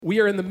We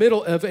are in the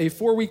middle of a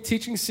 4-week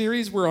teaching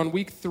series. We're on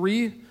week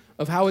 3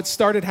 of how it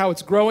started, how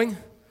it's growing.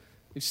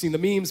 You've seen the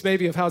memes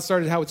maybe of how it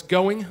started, how it's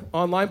going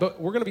online,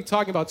 but we're going to be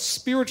talking about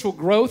spiritual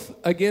growth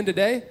again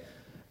today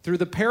through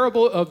the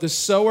parable of the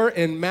sower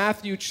in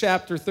Matthew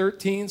chapter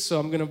 13. So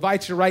I'm going to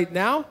invite you right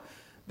now.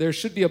 There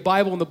should be a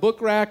Bible in the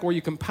book rack, or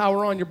you can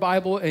power on your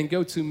Bible and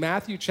go to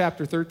Matthew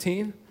chapter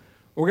 13.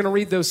 We're going to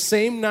read those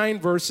same 9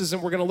 verses,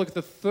 and we're going to look at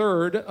the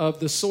third of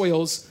the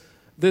soils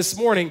this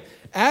morning.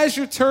 As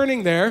you're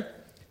turning there,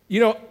 you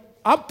know,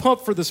 I'm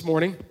pumped for this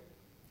morning.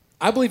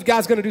 I believe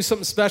God's going to do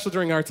something special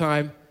during our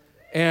time.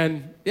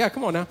 And yeah,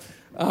 come on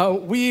now.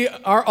 We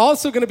are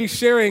also going to be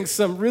sharing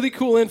some really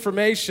cool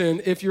information.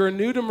 If you're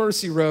new to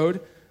Mercy Road,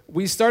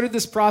 we started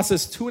this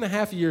process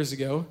 2.5 years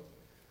ago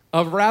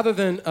of rather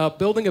than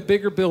building a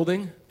bigger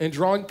building and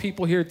drawing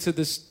people here to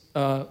this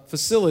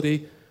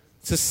facility,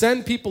 to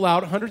send people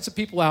out, hundreds of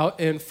people out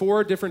in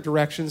 4 different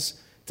directions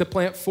to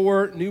plant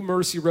 4 new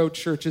Mercy Road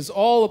churches,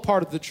 all a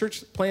part of the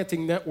church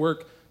planting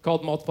network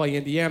called Multiply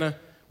Indiana,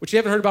 which you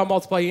haven't heard about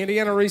Multiply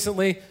Indiana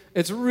recently.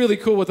 It's really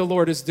cool what the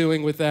Lord is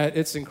doing with that.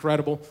 It's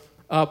incredible.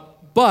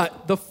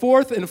 But the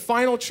 4th and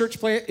final church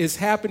plant is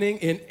happening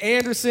in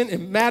Anderson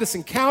in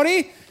Madison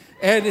County,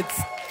 and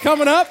it's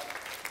coming up.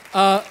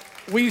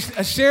 We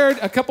shared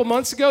a couple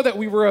months ago that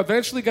we were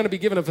eventually going to be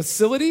given a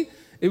facility.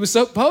 It was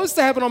supposed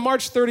to happen on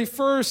March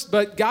 31st,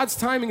 but God's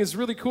timing is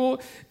really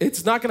cool.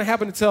 It's not going to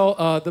happen until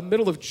the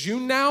middle of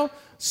June now.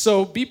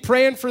 So be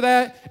praying for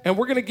that, and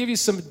we're going to give you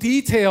some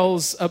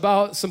details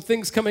about some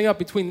things coming up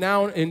between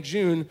now and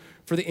June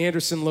for the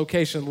Anderson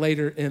location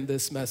later in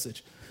this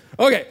message.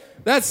 Okay,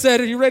 that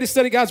said, are you ready to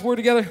study God's Word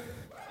together?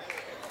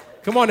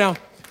 Come on now.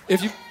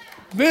 If you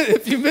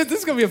missed, this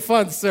is going to be a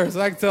fun service,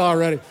 I can tell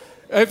already.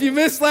 If you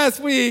missed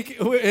last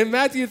week, in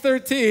Matthew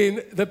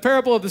 13, the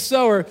parable of the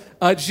sower,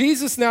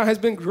 Jesus now has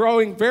been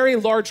growing very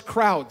large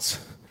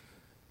crowds.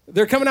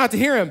 They're coming out to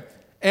hear him.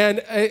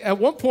 And at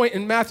one point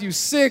in Matthew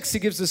 6, he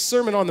gives this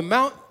sermon on the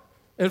mount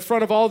in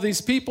front of all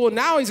these people.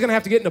 Now he's going to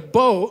have to get in a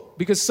boat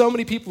because so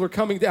many people are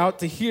coming out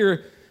to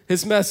hear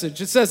his message.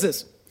 It says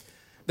this: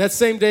 that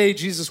same day,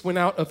 Jesus went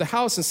out of the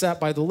house and sat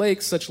by the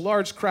lake. Such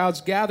large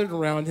crowds gathered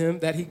around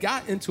him that he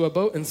got into a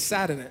boat and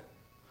sat in it,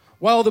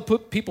 while the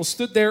people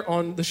stood there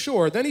on the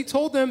shore. Then he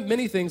told them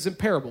many things in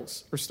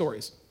parables or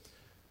stories.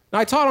 Now,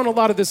 I taught on a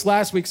lot of this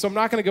last week, so I'm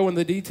not going to go into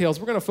the details.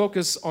 We're going to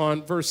focus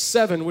on verse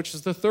 7, which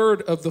is the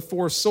third of the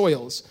 4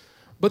 soils.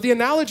 But the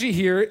analogy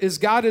here is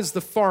God is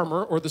the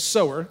farmer or the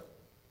sower,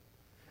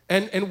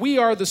 and we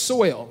are the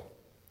soil.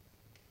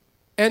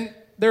 And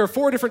there are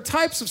 4 different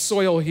types of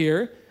soil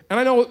here, and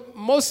I know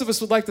most of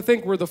us would like to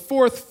think we're the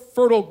 4th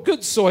fertile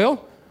good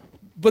soil,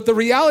 but the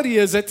reality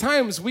is at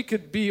times we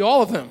could be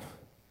all of them.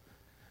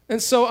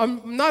 And so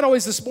I'm not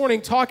always this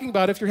morning talking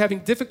about if you're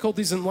having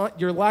difficulties in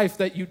your life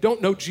that you don't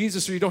know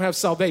Jesus or you don't have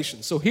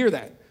salvation. So hear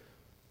that.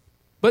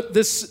 But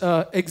this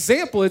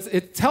example,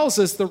 it tells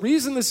us the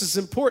reason this is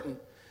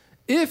important.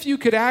 If you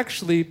could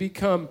actually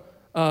become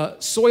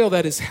soil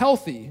that is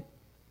healthy,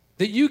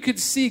 that you could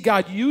see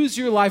God use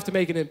your life to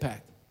make an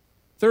impact.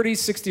 30,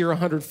 60, or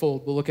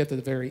 100-fold. We'll look at the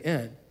very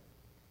end.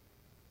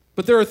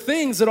 But there are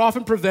things that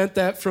often prevent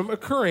that from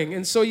occurring.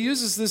 And so he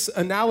uses this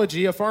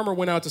analogy. A farmer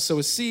went out to sow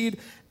a seed.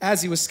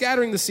 As he was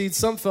scattering the seed,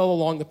 some fell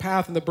along the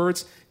path, and the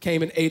birds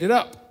came and ate it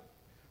up.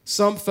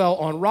 Some fell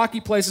on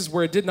rocky places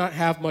where it did not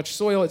have much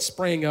soil. It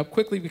sprang up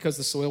quickly because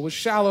the soil was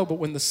shallow. But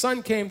when the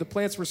sun came, the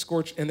plants were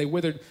scorched, and they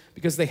withered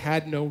because they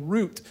had no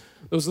root.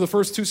 Those are the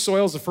first 2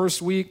 soils, the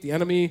first week. The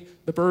enemy,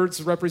 the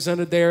birds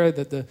represented there,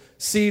 that the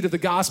seed of the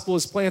gospel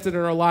is planted in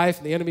our life,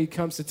 and the enemy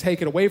comes to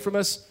take it away from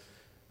us.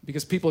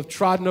 Because people have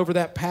trodden over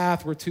that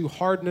path. We're too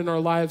hardened in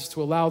our lives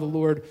to allow the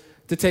Lord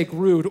to take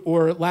root.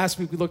 Or last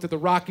week we looked at the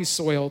rocky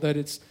soil, that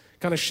it's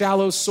kind of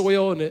shallow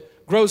soil and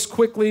it grows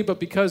quickly, but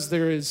because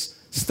there is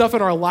stuff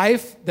in our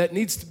life that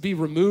needs to be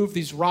removed,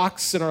 these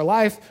rocks in our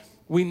life,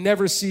 we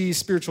never see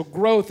spiritual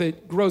growth.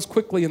 It grows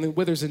quickly and then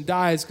withers and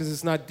dies because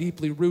it's not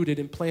deeply rooted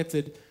and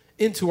planted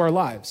into our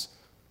lives.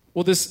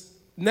 Well, this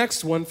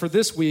next one for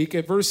this week,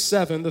 at verse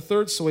 7, the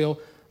third soil,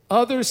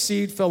 other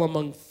seed fell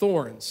among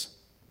thorns,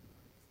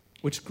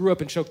 which grew up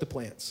and choked the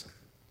plants.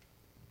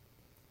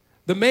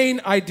 The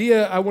main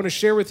idea I want to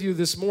share with you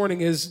this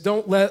morning is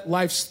don't let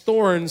life's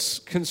thorns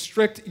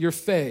constrict your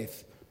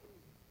faith.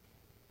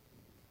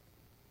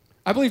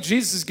 I believe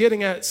Jesus is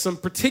getting at some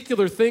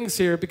particular things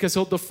here because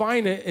he'll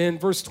define it in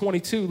verse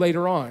 22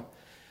 later on.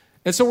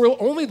 And so we're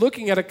only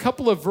looking at a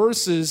couple of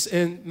verses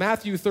in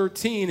Matthew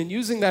 13 and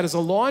using that as a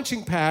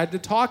launching pad to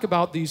talk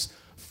about these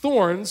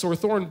thorns or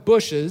thorn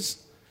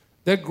bushes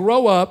that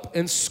grow up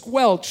and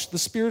squelch the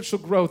spiritual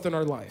growth in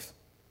our life.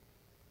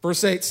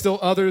 Verse 8, still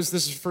others,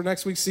 this is for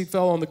next week's seed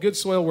fell on the good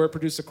soil where it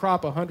produced a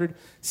crop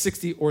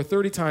 160 or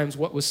 30 times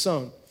what was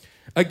sown.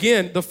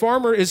 Again, the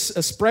farmer is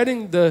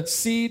spreading the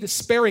seed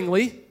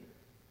sparingly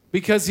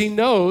because he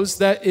knows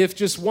that if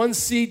just one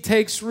seed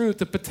takes root,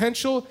 the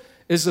potential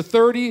is a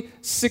 30,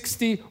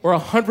 60, or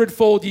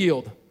 100-fold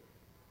yield.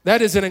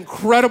 That is an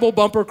incredible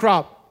bumper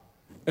crop.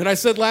 And I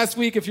said last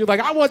week, if you're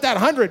like, I want that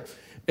 100,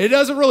 It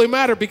doesn't really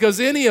matter because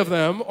any of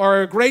them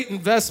are a great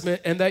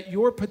investment, and that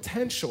your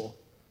potential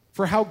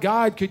for how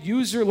God could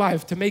use your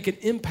life to make an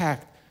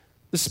impact,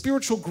 the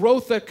spiritual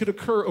growth that could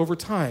occur over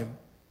time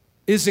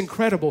is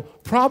incredible,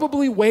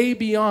 probably way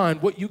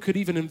beyond what you could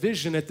even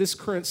envision at this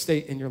current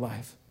state in your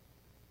life.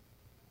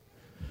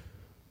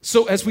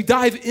 So as we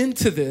dive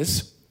into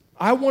this,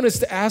 I want us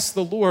to ask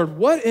the Lord,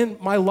 what in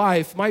my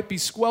life might be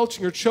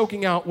squelching or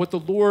choking out what the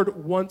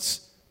Lord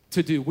wants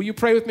to do? Will you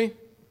pray with me?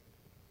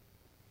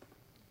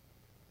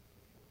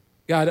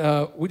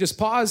 God, we just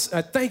pause.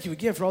 Thank you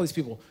again for all these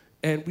people.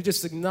 And we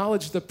just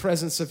acknowledge the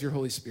presence of your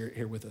Holy Spirit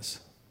here with us.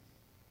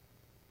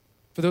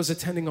 For those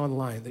attending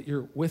online, that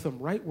you're with them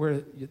right where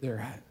they're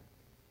at.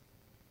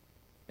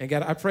 And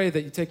God, I pray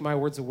that you take my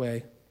words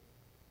away.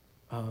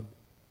 I'm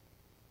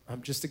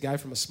just a guy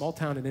from a small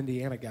town in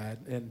Indiana, God,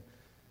 and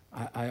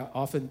I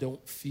often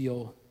don't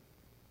feel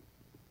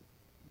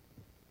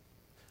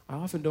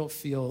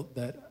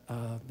that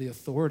the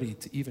authority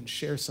to even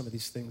share some of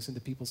these things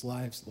into people's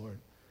lives, Lord.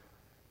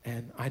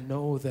 And I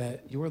know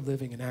that you're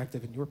living and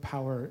active, and your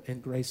power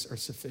and grace are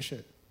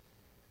sufficient.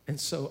 And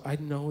so I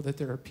know that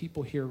there are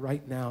people here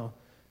right now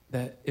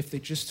that if they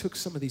just took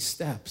some of these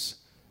steps,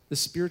 the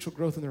spiritual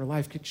growth in their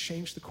life could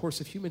change the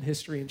course of human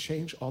history and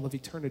change all of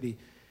eternity.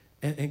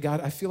 And God,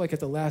 I feel like at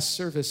the last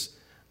service,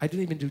 I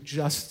didn't even do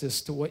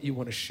justice to what you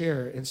want to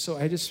share. And so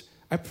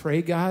I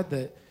pray, God,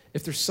 that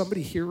if there's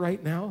somebody here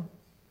right now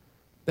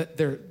that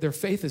their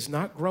faith is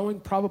not growing,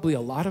 probably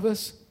a lot of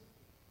us,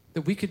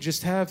 that we could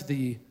just have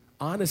the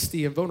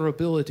honesty and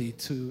vulnerability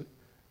to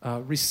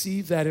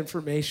receive that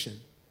information.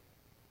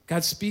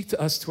 God, speak to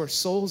us, to our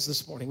souls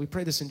this morning. We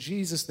pray this in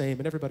Jesus' name,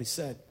 and everybody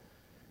said,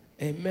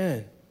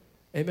 amen.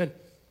 Amen.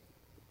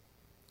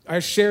 I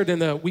shared in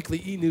the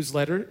weekly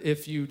e-newsletter.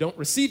 If you don't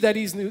receive that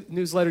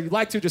e-newsletter, you'd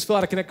like to, just fill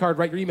out a Connect card,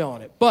 write your email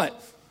on it.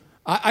 But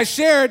I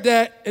shared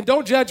that, and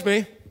don't judge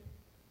me,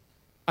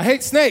 I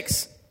hate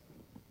snakes.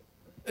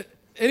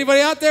 Anybody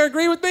out there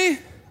agree with me?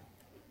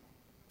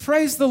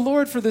 Praise the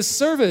Lord for this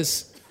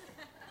service.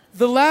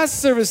 The last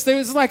service, it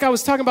was like I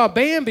was talking about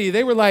Bambi.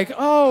 They were like,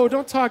 oh,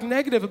 don't talk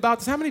negative about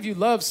this. How many of you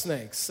love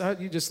snakes?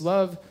 You just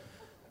love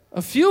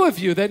a few of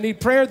you that need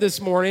prayer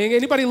this morning.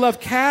 Anybody love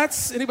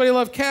cats? Anybody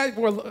love cats?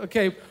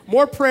 Okay,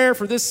 more prayer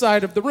for this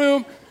side of the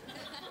room.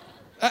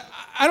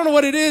 I don't know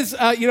what it is,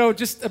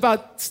 just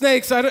about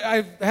snakes.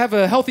 I have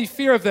a healthy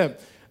fear of them.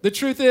 The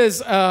truth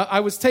is, I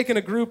was taking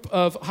a group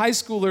of high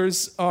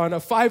schoolers on a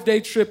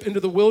 5-day trip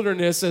into the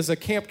wilderness as a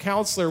camp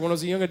counselor when I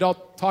was a young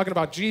adult talking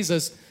about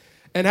Jesus,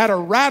 and had a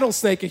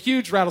rattlesnake, a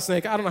huge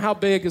rattlesnake. I don't know how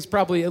big, it's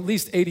probably at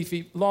least 80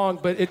 feet long,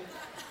 but it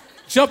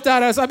jumped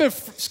out at us. I've been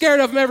scared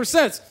of them ever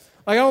since.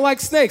 Like, I don't like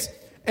snakes.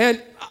 And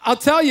I'll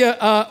tell you,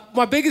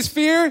 my biggest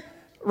fear,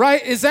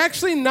 right, is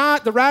actually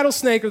not the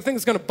rattlesnake or the thing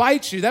that's going to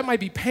bite you. That might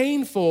be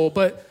painful,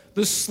 but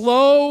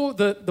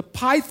the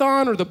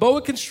python or the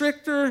boa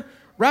constrictor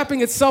wrapping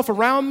itself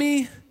around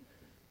me.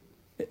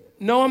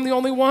 No, I'm the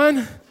only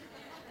one.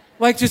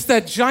 Like just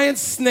that giant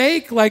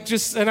snake,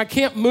 and I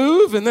can't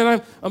move, and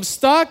then I'm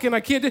stuck, and I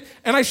can't do.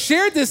 And I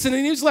shared this in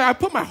a newsletter. I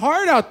put my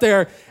heart out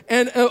there,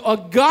 and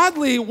a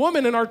godly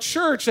woman in our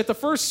church at the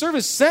first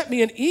service sent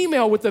me an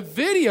email with a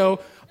video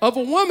of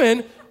a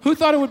woman who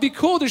thought it would be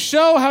cool to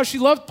show how she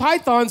loved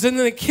pythons, and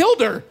then it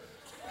killed her.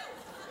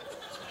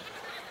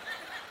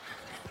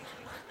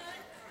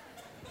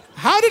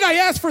 How did I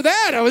ask for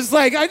that? I was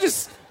like, I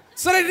just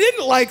said I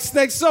didn't like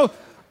snakes. So,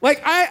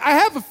 I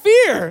have a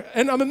fear,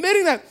 and I'm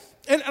admitting that.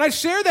 And I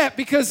share that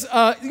because,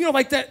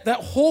 that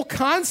whole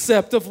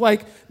concept of,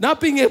 not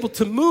being able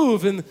to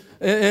move and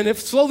if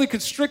slowly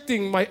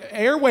constricting my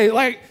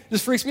airway,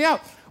 just freaks me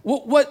out.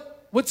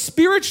 What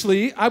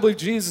spiritually I believe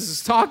Jesus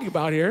is talking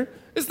about here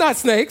is not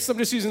snakes. I'm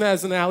just using that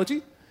as an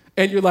analogy.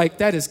 And you're like,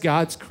 that is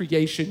God's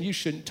creation. You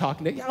shouldn't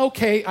talk.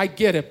 Okay, I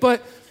get it.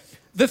 But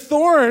the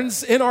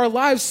thorns in our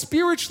lives,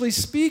 spiritually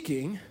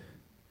speaking,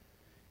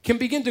 can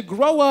begin to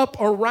grow up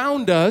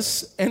around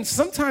us, and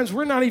sometimes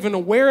we're not even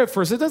aware at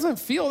first. It doesn't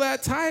feel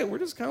that tight. We're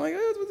just kind of like,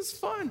 this is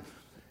fun.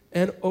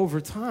 And over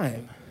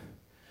time,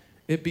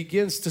 it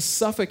begins to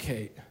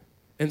suffocate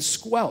and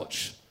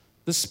squelch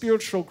the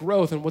spiritual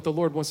growth and what the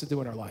Lord wants to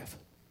do in our life.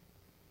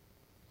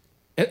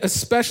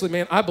 Especially,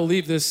 man, I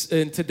believe this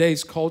in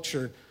today's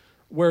culture,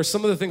 where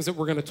some of the things that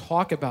we're going to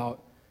talk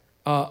about,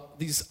 I'm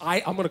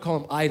going to call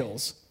them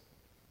idols,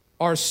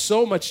 are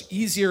so much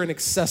easier and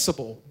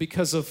accessible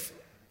because of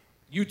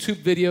YouTube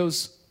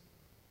videos,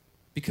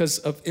 because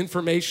of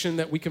information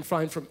that we can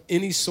find from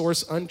any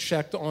source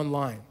unchecked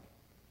online.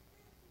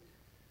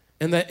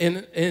 And that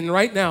in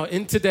right now,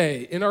 in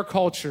today, in our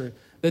culture,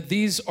 that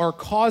these are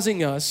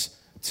causing us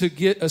to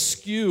get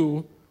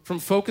askew from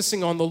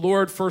focusing on the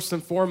Lord first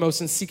and foremost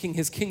and seeking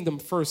his kingdom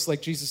first,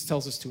 like Jesus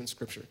tells us to in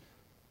Scripture.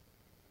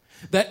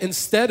 That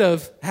instead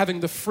of having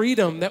the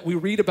freedom that we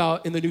read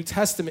about in the New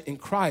Testament in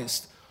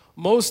Christ,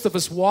 Most of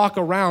us walk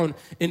around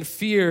in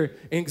fear,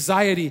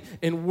 anxiety,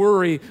 and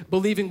worry,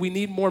 believing we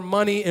need more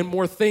money and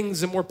more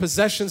things and more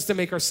possessions to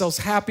make ourselves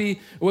happy.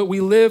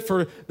 We live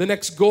for the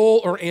next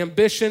goal or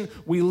ambition.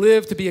 We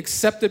live to be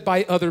accepted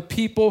by other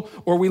people,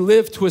 or we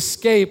live to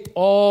escape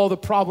all the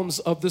problems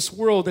of this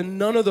world. And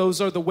none of those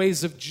are the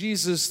ways of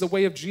Jesus. The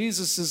way of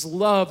Jesus is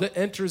love that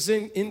enters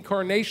in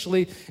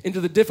incarnationally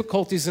into the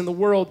difficulties in the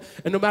world.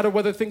 And no matter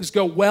whether things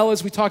go well,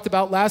 as we talked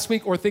about last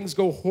week, or things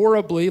go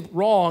horribly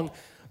wrong,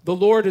 the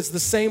Lord is the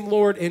same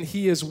Lord, and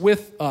he is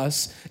with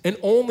us. And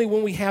only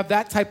when we have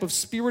that type of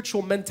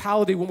spiritual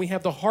mentality, when we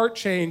have the heart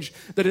change,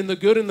 that in the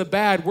good and the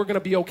bad, we're going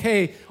to be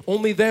okay,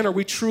 only then are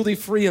we truly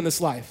free in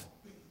this life.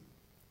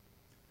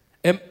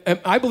 And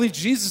I believe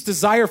Jesus'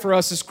 desire for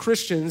us as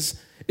Christians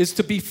is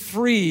to be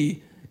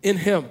free in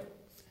him.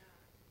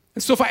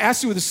 And so if I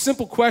ask you with a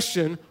simple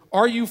question,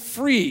 are you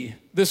free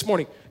this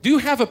morning? Do you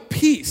have a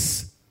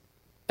peace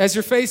as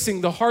you're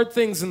facing the hard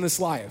things in this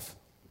life?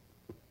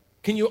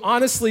 Can you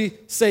honestly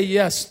say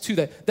yes to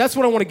that? That's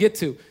what I want to get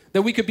to,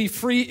 that we could be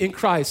free in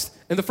Christ.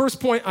 And the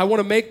first point I want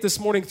to make this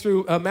morning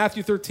through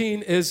Matthew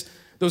 13 is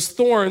those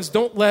thorns,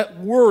 don't let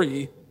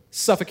worry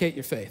suffocate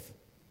your faith.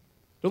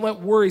 Don't let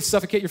worry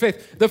suffocate your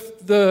faith.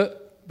 The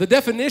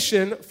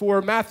definition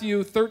for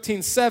Matthew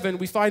 13:7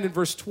 we find in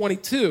verse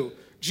 22.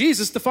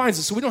 Jesus defines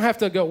it, so we don't have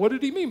to go, what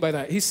did he mean by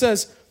that? He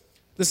says,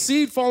 the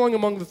seed falling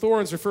among the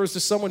thorns refers to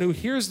someone who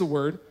hears the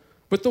word,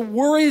 but the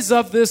worries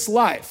of this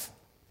life,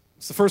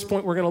 it's the first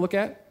point we're going to look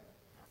at.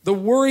 The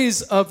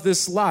worries of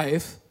this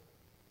life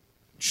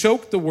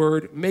choke the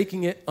word,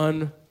 making it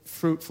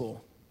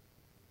unfruitful.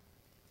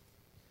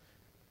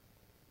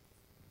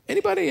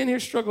 Anybody in here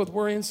struggle with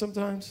worrying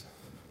sometimes?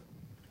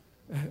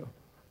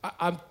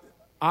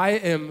 I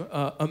am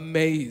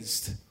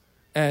amazed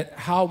at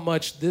how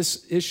much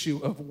this issue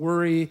of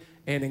worry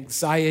and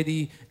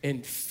anxiety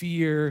and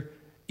fear,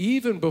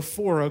 even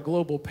before a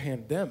global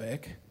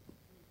pandemic,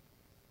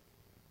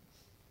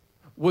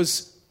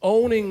 was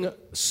owning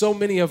so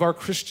many of our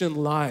Christian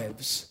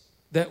lives,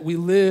 that we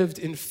lived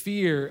in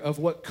fear of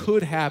what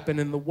could happen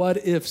and the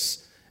what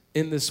ifs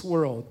in this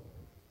world.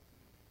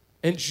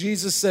 And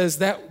Jesus says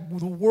that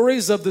the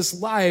worries of this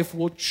life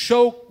will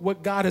choke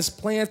what God has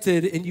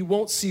planted, and you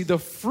won't see the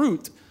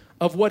fruit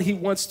of what he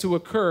wants to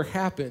occur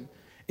happen.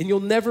 And you'll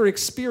never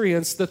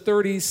experience the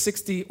 30,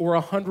 60,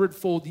 or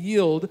 100-fold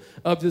yield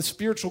of the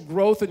spiritual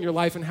growth in your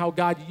life and how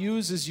God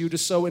uses you to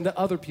sow into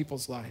other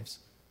people's lives.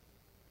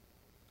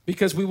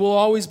 Because we will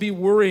always be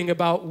worrying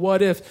about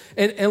what if.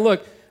 And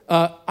look,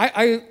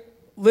 I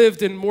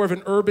lived in more of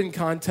an urban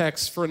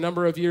context for a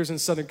number of years in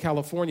Southern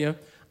California.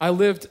 I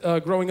lived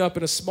growing up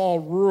in a small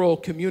rural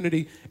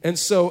community. And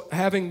so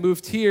having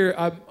moved here,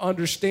 I'm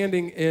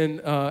understanding in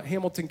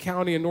Hamilton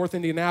County and North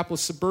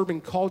Indianapolis, suburban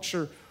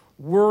culture,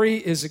 worry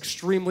is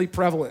extremely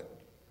prevalent.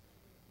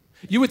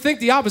 You would think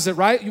the opposite,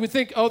 right? You would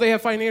think, oh, they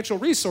have financial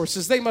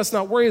resources. They must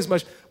not worry as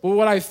much. But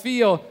what I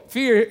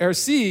fear, or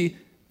see,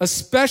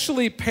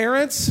 especially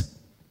parents,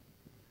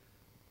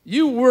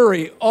 you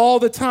worry all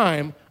the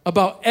time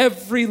about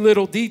every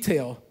little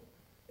detail.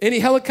 Any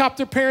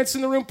helicopter parents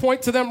in the room,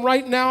 point to them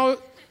right now.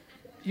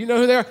 You know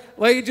who they are.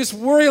 Like, you just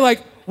worry,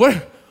 like,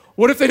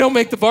 what if they don't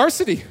make the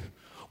varsity?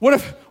 What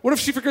if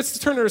she forgets to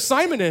turn her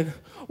assignment in?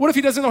 What if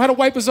he doesn't know how to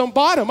wipe his own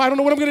bottom? I don't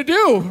know what I'm going to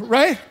do,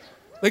 right?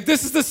 Like,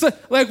 this is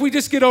like, we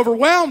just get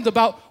overwhelmed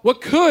about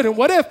what could and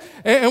what if.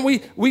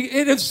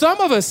 And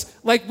some of us,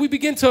 like, we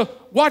begin to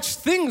watch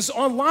things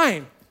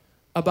online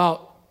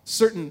about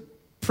certain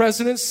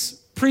presidents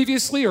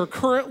previously or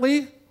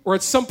currently or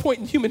at some point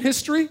in human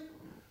history,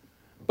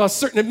 about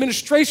certain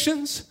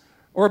administrations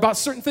or about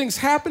certain things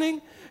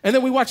happening, and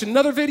then we watch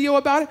another video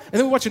about it, and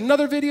then we watch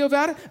another video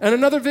about it, and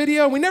another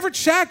video. We never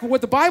check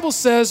what the Bible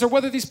says or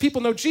whether these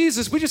people know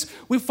Jesus.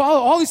 We follow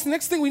all these. The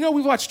next thing we know,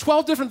 we've watched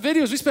 12 different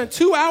videos. We spent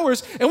 2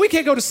 hours, and we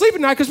can't go to sleep at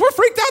night because we're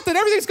freaked out that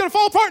everything's going to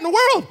fall apart in the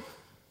world.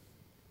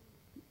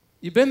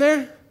 You been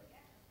there?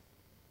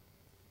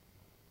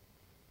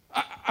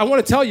 I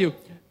want to tell you,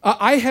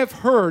 I have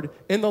heard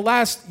in the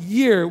last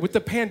year with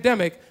the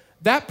pandemic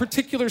that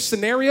particular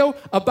scenario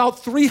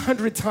about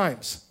 300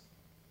 times.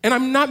 And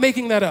I'm not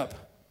making that up.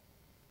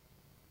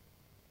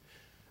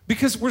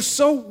 Because we're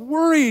so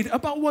worried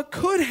about what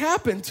could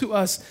happen to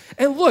us.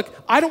 And look,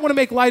 I don't want to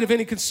make light of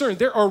any concern.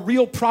 There are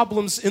real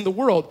problems in the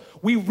world.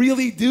 We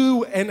really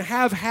do and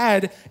have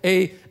had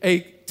a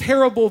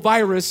terrible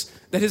virus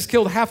that has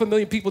killed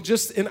 500,000 people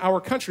just in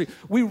our country.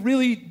 We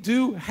really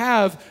do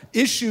have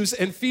issues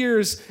and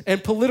fears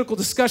and political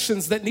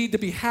discussions that need to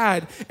be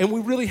had. And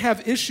we really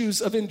have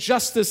issues of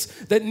injustice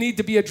that need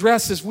to be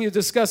addressed, as we have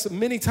discussed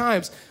many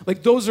times.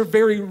 Like, those are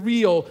very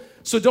real.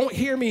 So don't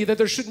hear me that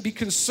there shouldn't be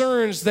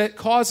concerns that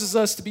causes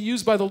us to be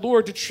used by the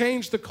Lord to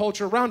change the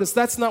culture around us.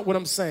 That's not what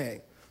I'm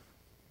saying.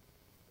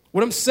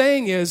 What I'm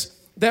saying is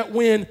that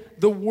when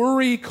the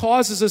worry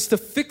causes us to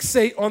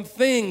fixate on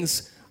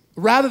things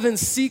rather than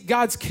seek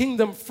God's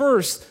kingdom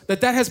first,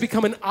 that has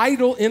become an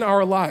idol in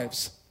our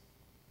lives.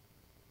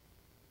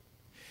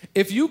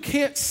 If you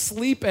can't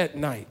sleep at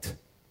night,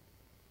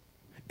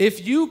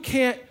 if you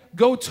can't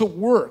go to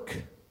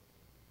work,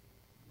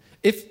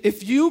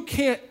 If you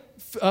can't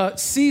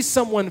see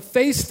someone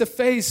face to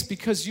face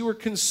because you are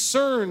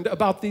concerned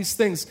about these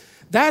things,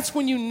 that's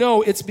when you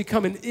know it's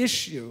become an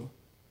issue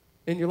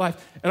in your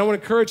life. And I want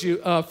to encourage you,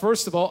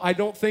 first of all, I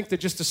don't think that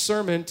just a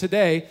sermon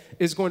today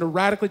is going to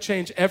radically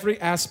change every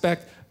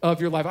aspect of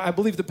your life. I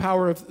believe the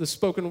power of the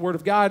spoken word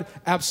of God,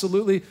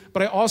 absolutely.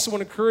 But I also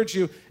want to encourage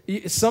you,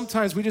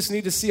 sometimes we just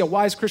need to see a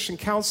wise Christian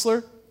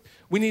counselor.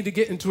 We need to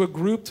get into a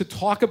group to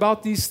talk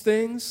about these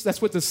things.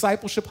 That's what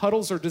discipleship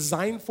huddles are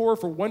designed for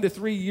 1 to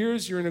 3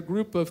 years. You're in a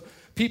group of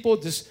people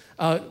just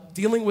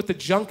dealing with the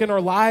junk in our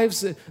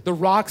lives, the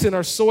rocks in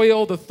our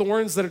soil, the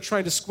thorns that are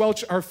trying to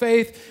squelch our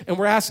faith. And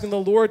we're asking the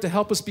Lord to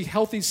help us be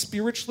healthy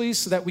spiritually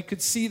so that we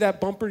could see that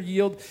bumper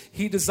yield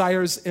He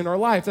desires in our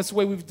life. That's the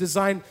way we've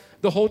designed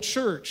the whole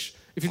church.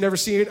 If you've never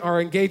seen our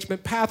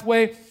engagement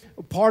pathway,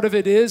 part of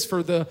it is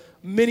for the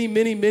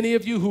many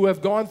of you who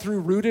have gone through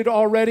Rooted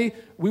already.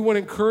 We want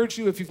to encourage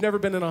you, if you've never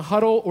been in a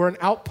huddle or an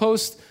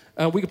outpost,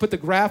 we can put the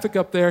graphic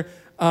up there.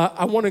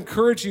 I want to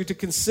encourage you to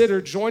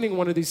consider joining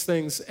one of these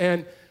things.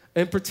 And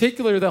in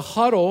particular, the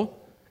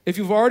huddle, if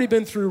you've already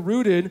been through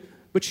Rooted,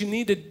 but you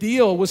need to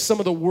deal with some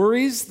of the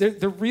worries,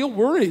 they're real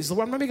worries. I'm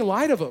not making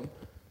light of them.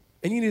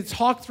 And you need to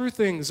talk through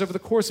things over the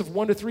course of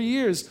 1 to 3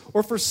 years.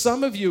 Or for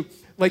some of you,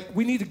 like,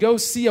 we need to go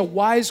see a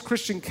wise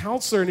Christian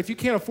counselor, and if you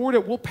can't afford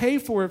it, we'll pay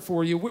for it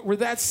for you. We're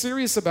that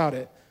serious about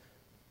it.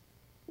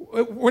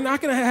 We're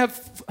not going to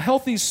have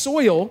healthy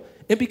soil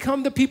and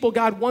become the people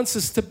God wants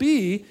us to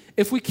be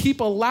if we keep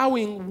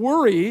allowing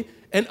worry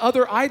and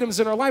other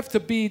items in our life to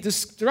be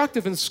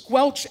destructive and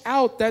squelch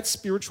out that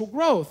spiritual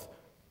growth.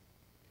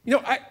 You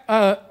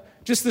know,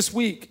 just this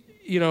week,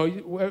 you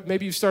know,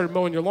 maybe you started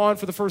mowing your lawn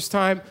for the first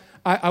time.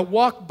 I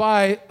walked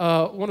by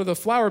one of the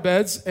flower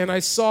beds, and I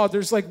saw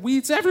there's like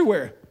weeds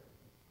everywhere.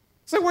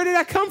 It's like, where did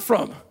that come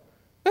from?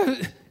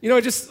 You know,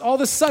 it just all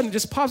of a sudden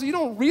just pops. You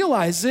don't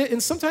realize it,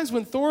 and sometimes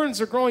when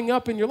thorns are growing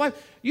up in your life,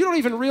 you don't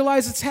even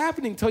realize it's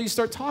happening until you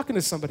start talking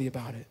to somebody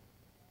about it.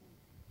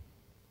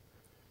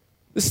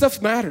 This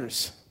stuff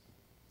matters.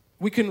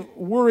 We can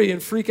worry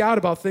and freak out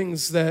about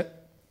things that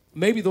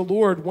maybe the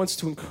Lord wants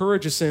to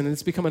encourage us in, and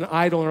it's become an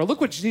idol. And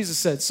look what Jesus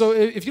said. So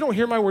if you don't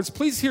hear my words,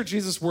 please hear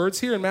Jesus' words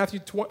here in Matthew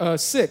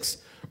 6.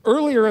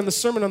 Earlier in the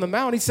Sermon on the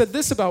Mount, He said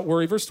this about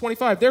worry, verse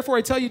 25. Therefore,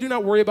 I tell you, do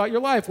not worry about your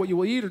life, what you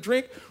will eat or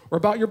drink, or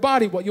about your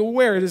body, what you will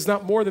wear. It is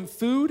not more than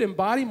food, and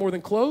body more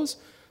than clothes.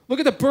 Look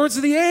at the birds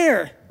of the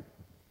air.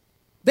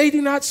 They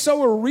do not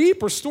sow or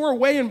reap or store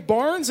away in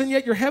barns, and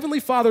yet your heavenly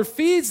Father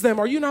feeds them.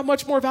 Are you not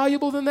much more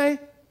valuable than they?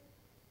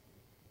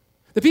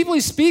 The people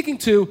He's speaking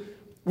to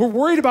were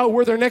worried about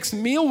where their next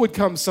meal would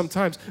come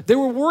sometimes. They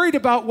were worried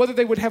about whether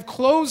they would have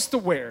clothes to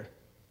wear.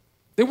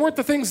 They weren't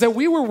the things that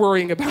we were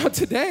worrying about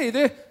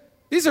today.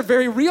 These are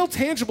very real,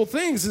 tangible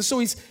things. And so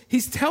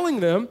he's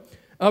telling them,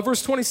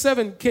 verse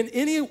 27, can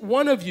any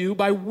one of you,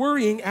 by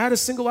worrying, add a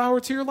single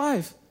hour to your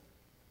life?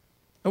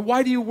 And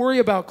why do you worry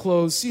about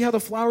clothes? See how the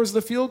flowers of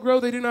the field grow?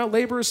 They do not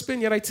labor or spin.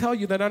 Yet I tell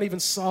you that not even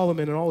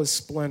Solomon in all his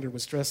splendor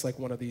was dressed like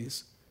one of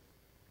these.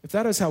 If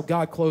that is how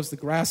God clothes the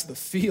grass of the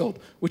field,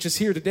 which is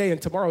here today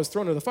and tomorrow is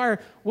thrown into the fire,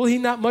 will He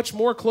not much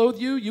more clothe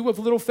you, you of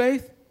little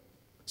faith?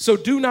 So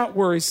do not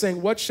worry,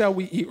 saying, what shall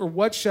we eat, or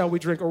what shall we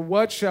drink, or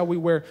what shall we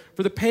wear?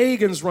 For the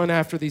pagans run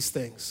after these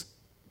things.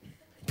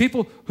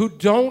 People who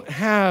don't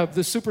have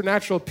the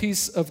supernatural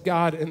peace of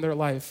God in their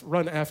life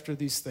run after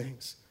these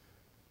things.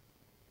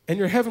 And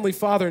your heavenly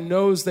Father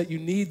knows that you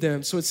need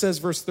them. So it says,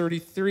 verse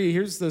 33,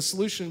 here's the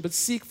solution. But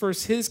seek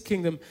first His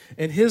kingdom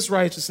and His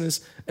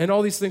righteousness, and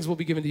all these things will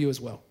be given to you as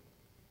well.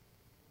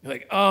 You're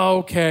like, oh,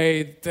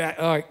 okay,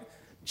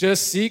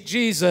 just seek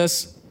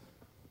Jesus.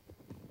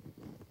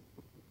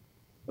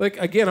 Like,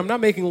 again, I'm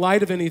not making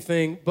light of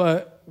anything,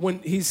 but when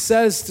He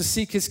says to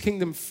seek His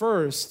kingdom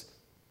first,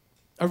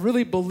 I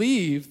really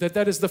believe that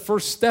that is the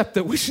first step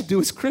that we should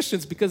do as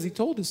Christians because He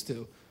told us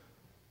to.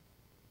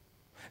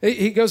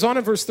 He goes on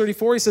in verse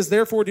 34, he says,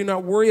 therefore do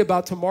not worry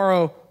about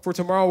tomorrow, for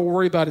tomorrow will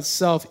worry about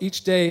itself.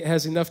 Each day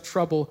has enough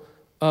trouble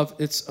of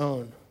its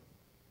own.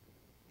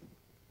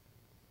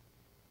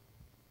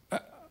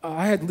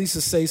 I had Lisa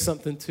say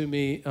something to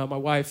me, my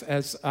wife,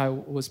 as I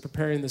was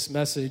preparing this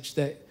message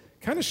that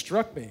kind of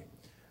struck me.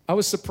 I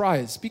was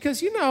surprised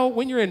because, you know,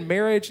 when you're in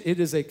marriage,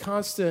 it is a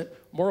constant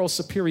moral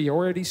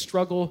superiority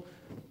struggle.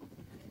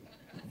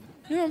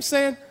 You know what I'm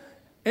saying?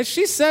 And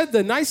she said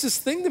the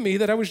nicest thing to me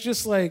that I was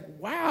just like,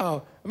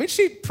 wow. I mean,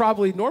 she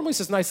probably normally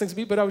says nice things to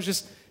me, but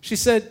she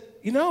said,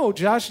 you know,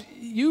 Josh,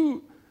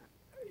 you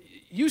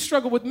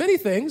struggle with many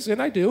things,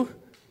 and I do,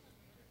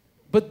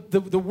 but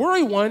the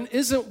worry one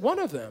isn't one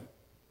of them.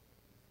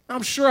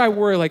 I'm sure I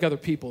worry like other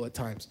people at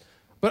times,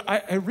 but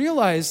I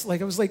realized,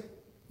 like, I was like,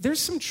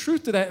 there's some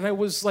truth to that, and I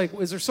was like,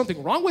 is there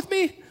something wrong with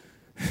me?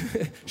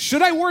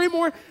 Should I worry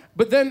more?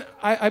 But then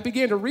I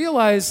began to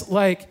realize,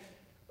 like,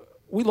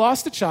 we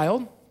lost a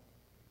child.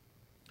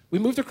 We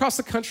moved across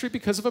the country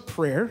because of a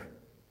prayer.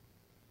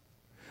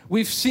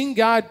 We've seen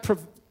God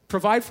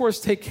provide for us,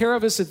 take care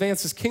of us,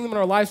 advance His kingdom in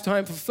our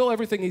lifetime, fulfill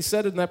everything He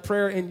said in that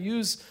prayer, and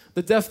use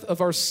the death of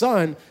our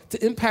son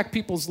to impact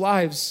people's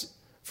lives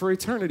for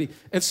eternity.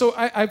 And so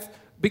I've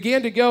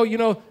began to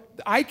go,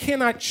 I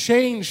cannot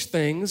change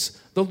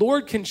things. The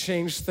Lord can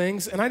change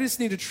things, and I just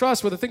need to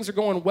trust whether things are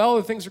going well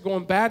or things are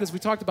going bad. As we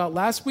talked about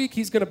last week,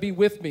 he's going to be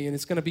with me, and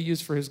it's going to be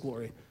used for his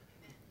glory.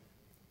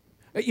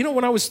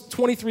 When I was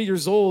 23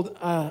 years old,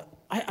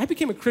 I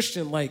became a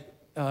Christian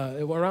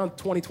around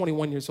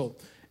 21 years old.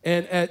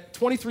 And at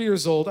 23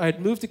 years old, I had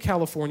moved to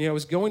California. I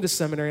was going to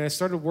seminary, and I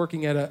started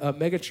working at a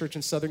mega church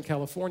in Southern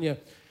California.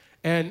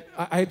 And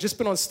I had just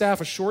been on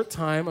staff a short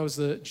time. I was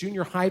the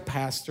junior high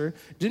pastor,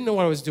 didn't know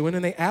what I was doing,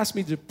 and they asked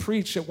me to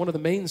preach at one of the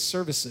main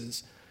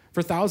services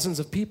for thousands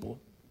of people.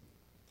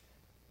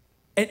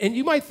 And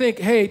you might think,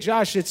 hey,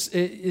 Josh, it's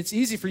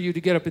easy for you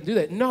to get up and do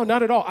that. No,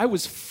 not at all. I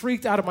was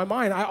freaked out of my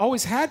mind. I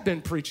always had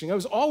been preaching. I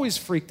was always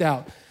freaked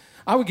out.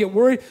 I would get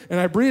worried, and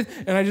I breathed,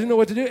 and I didn't know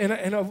what to do, and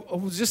it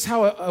was just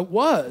how I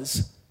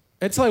was.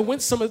 Until I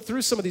went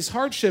through some of these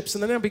hardships,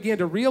 and then I began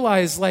to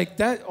realize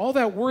that all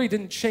that worry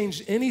didn't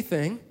change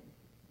anything.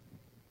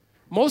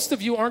 Most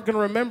of you aren't going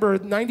to remember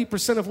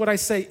 90% of what I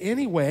say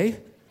anyway.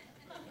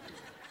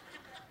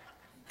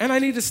 And I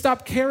need to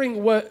stop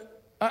caring what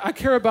I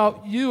care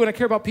about you and I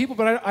care about people,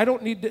 but I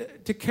don't need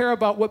to care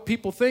about what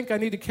people think. I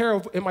need to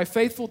care, am I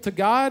faithful to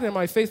God? Am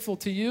I faithful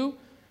to you?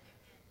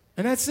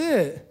 And that's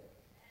it.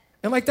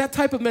 And that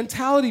type of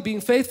mentality, being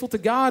faithful to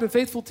God and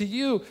faithful to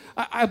you,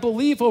 I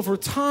believe over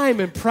time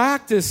and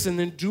practice and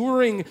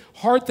enduring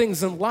hard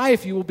things in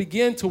life, you will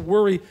begin to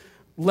worry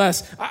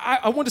less.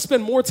 I want to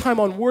spend more time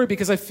on worry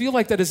because I feel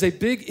like that is a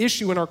big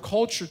issue in our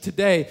culture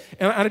today.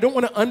 And I don't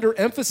want to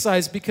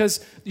underemphasize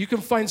because you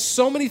can find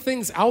so many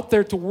things out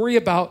there to worry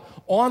about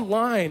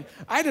online.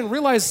 I didn't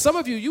realize some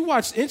of you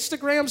watch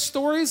Instagram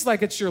stories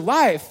like it's your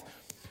life.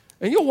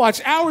 And you'll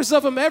watch hours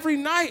of them every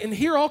night and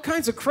hear all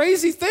kinds of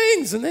crazy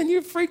things. And then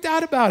you're freaked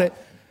out about it.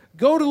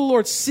 Go to the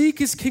Lord. Seek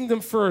his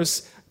kingdom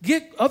first.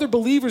 Get other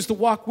believers to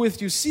walk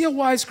with you. See a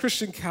wise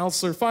Christian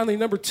counselor. Finally,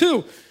 number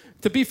 2,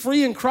 to be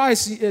free in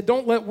Christ,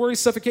 don't let worry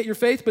suffocate your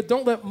faith, but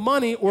don't let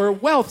money or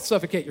wealth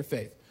suffocate your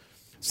faith.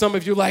 Some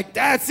of you are like,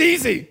 that's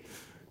easy,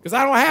 because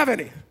I don't have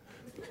any.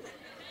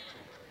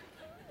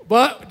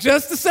 But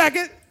just a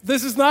second,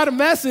 this is not a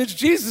message.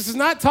 Jesus is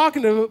not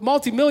talking to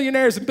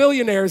multimillionaires and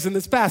billionaires in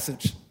this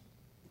passage.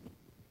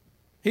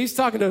 He's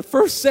talking to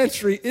first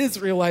century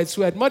Israelites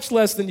who had much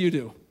less than you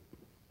do.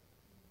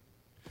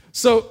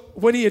 So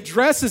when he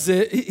addresses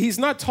it, he's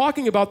not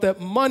talking about that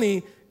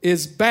money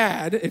is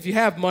bad. If you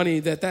have money,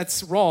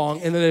 that's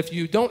wrong, and that if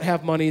you don't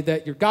have money,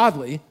 that you're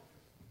godly.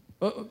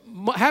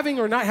 Having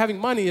or not having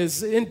money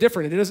is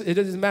indifferent. It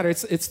doesn't matter.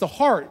 It's the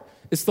heart.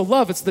 It's the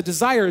love. It's the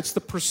desire. It's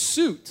the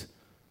pursuit.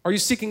 Are you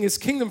seeking his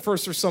kingdom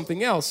first or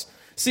something else?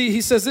 See,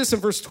 he says this in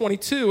verse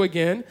 22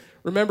 again.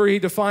 Remember, he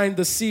defined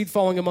the seed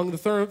falling among the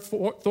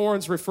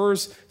thorns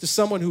refers to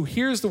someone who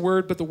hears the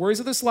word, but the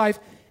worries of this life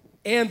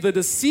and the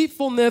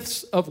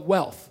deceitfulness of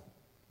wealth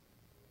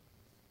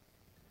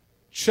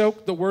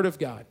choke the word of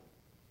God,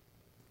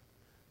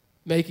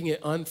 making it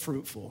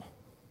unfruitful.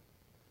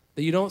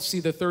 That you don't see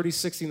the 30,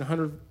 60, and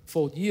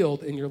 100-fold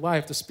yield in your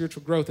life, the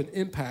spiritual growth and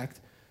impact,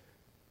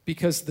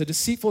 because the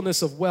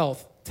deceitfulness of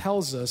wealth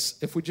tells us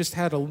if we just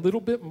had a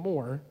little bit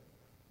more,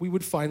 we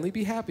would finally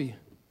be happy.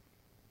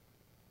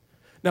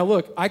 Now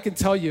look, I can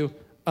tell you,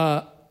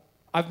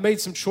 I've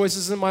made some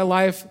choices in my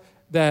life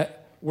that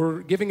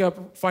were giving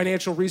up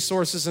financial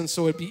resources, and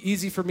so it'd be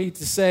easy for me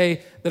to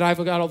say that I've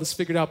got all this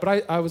figured out.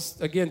 But I was,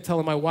 again,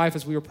 telling my wife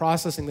as we were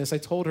processing this, I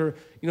told her,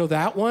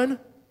 that one,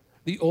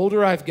 the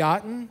older I've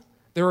gotten,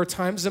 there are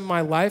times in my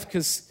life,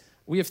 because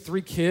we have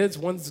 3 kids,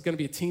 one's going to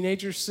be a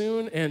teenager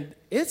soon, and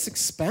it's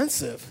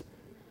expensive.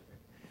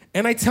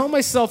 And I tell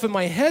myself in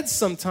my head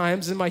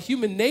sometimes, in my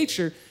human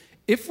nature,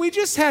 if we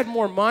just had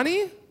more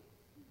money,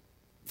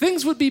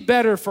 things would be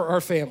better for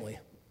our family.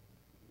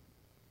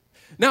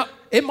 Now,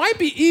 it might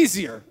be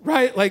easier,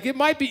 right? It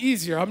might be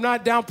easier. I'm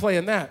not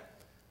downplaying that.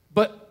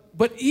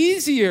 But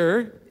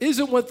easier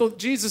isn't what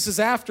Jesus is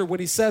after when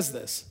he says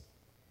this.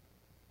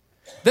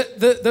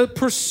 The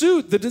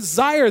pursuit, the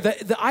desire,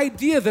 the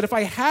idea that if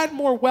I had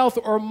more wealth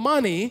or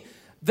money,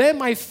 then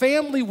my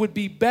family would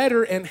be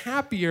better and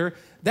happier,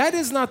 that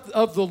is not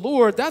of the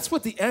Lord. That's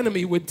what the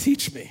enemy would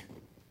teach me.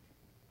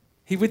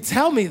 He would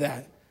tell me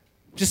that.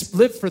 Just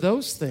live for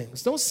those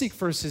things. Don't seek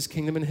first his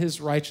kingdom and his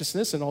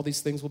righteousness, and all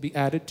these things will be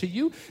added to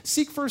you.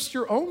 Seek first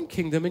your own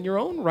kingdom and your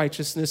own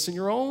righteousness and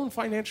your own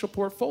financial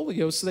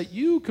portfolio so that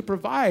you could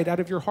provide out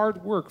of your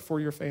hard work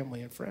for your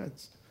family and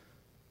friends.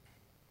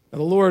 Now,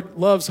 the Lord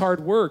loves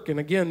hard work, and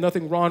again,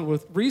 nothing wrong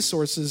with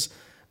resources.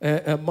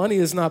 Money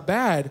is not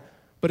bad,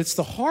 but it's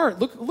the heart.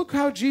 Look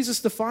how Jesus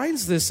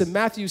defines this in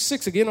Matthew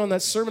 6, again on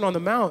that Sermon on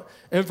the Mount.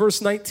 And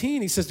verse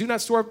 19, he says, do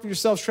not store up for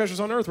yourselves treasures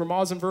on earth where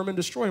moths and vermin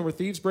destroy and where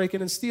thieves break in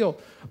and steal.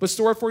 But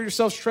store up for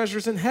yourselves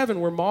treasures in heaven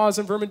where moths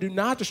and vermin do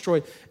not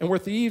destroy and where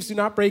thieves do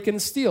not break in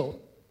and steal.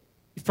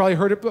 You've probably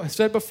heard it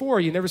said before,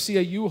 you never see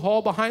a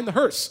U-Haul behind the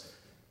hearse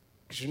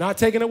because you're not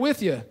taking it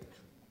with you.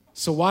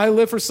 So why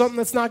live for something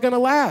that's not going to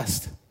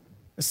last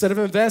instead of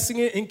investing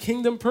it in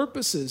kingdom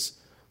purposes?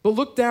 But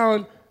look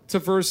down to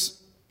verse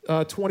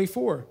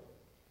 24.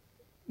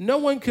 no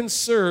one can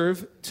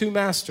serve two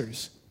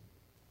masters.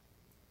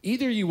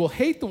 Either you will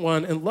hate the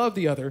one and love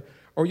the other,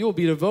 or you will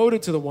be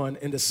devoted to the one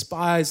and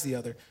despise the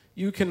other.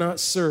 You cannot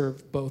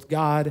serve both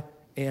God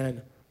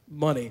and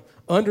money.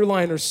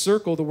 Underline or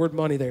circle the word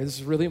money there. This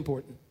is really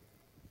important.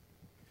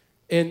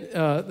 In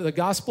the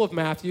Gospel of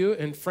Matthew,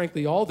 and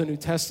frankly all the New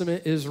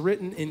Testament, is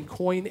written in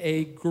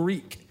Koine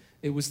Greek.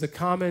 It was the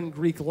common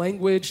Greek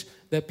language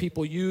that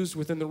people used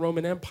within the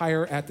Roman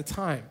Empire at the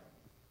time.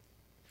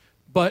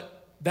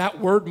 But that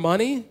word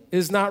money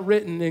is not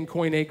written in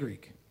Koine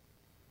Greek.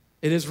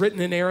 It is written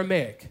in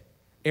Aramaic.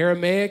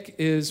 Aramaic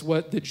is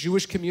what the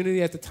Jewish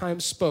community at the time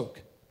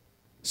spoke.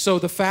 So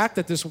the fact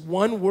that this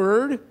one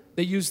word,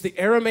 they used the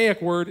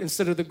Aramaic word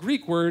instead of the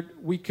Greek word,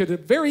 we could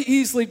very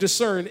easily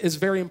discern is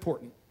very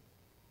important.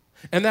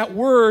 And that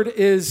word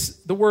is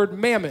the word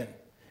mammon.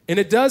 And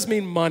it does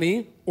mean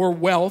money or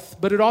wealth,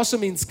 but it also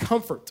means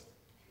comfort.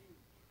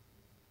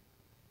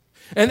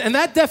 And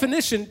that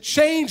definition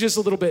changes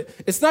a little bit.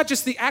 It's not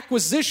just the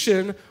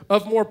acquisition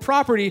of more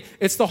property,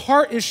 it's the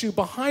heart issue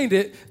behind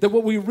it, that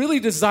what we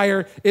really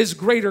desire is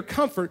greater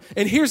comfort.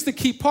 And here's the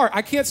key part.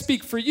 I can't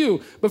speak for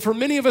you, but for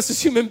many of us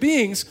as human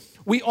beings,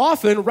 we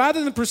often,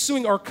 rather than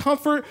pursuing our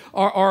comfort,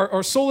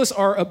 our solace,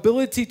 our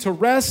ability to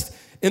rest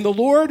in the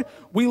Lord,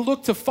 we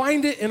look to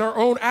find it in our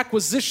own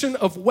acquisition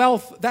of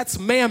wealth. That's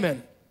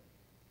mammon.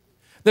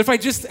 That if I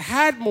just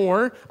had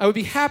more, I would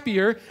be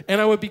happier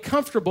and I would be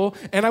comfortable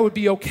and I would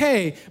be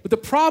okay. But the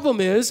problem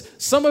is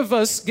some of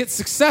us get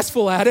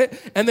successful at it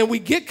and then we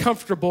get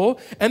comfortable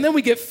and then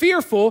we get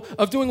fearful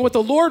of doing what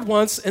the Lord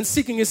wants and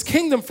seeking his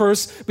kingdom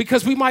first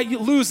because we might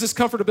lose this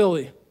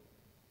comfortability.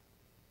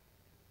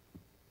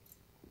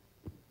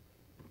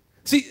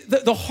 See,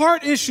 the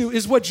heart issue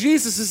is what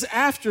Jesus is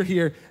after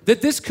here,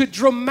 that this could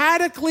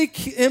dramatically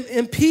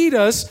impede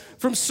us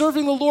from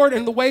serving the Lord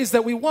in the ways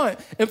that we want.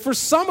 And for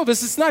some of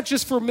us, it's not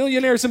just for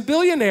millionaires and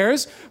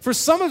billionaires. For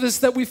some of us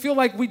that we feel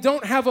like we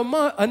don't have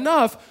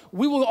enough,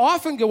 we will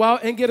often go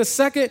out and get a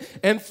second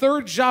and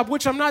third job,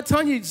 which I'm not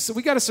telling you,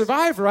 we got to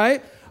survive,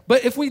 right?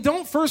 But if we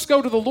don't first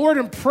go to the Lord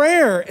in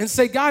prayer and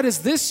say, God, is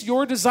this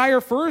your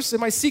desire first?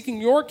 Am I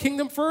seeking your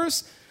kingdom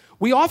first?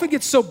 We often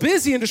get so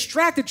busy and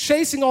distracted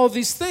chasing all of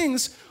these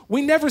things,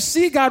 we never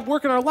see God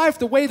work in our life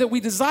the way that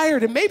we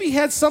desired, and maybe he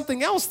had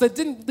something else that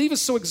didn't leave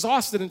us so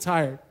exhausted and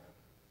tired.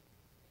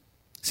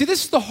 See,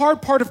 this is the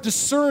hard part of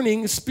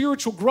discerning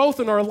spiritual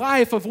growth in our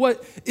life of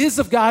what is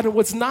of God and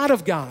what's not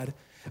of God.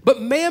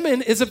 But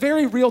mammon is a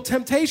very real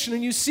temptation,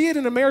 and you see it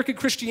in American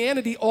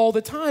Christianity all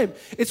the time.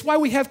 It's why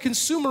we have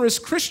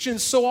consumerist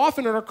Christians so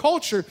often in our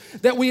culture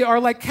that we are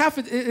like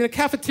in a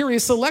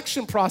cafeteria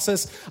selection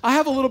process. I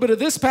have a little bit of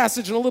this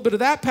passage and a little bit of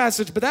that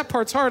passage, but that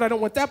part's hard. I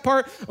don't want that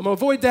part. I'm going to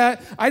avoid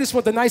that. I just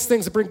want the nice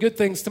things that bring good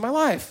things to my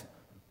life.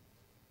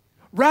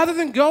 Rather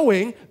than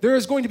going, there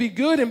is going to be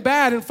good and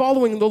bad in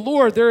following the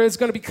Lord. There is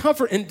going to be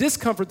comfort and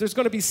discomfort. There's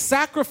going to be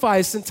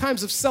sacrifice in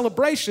times of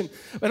celebration.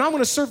 And I'm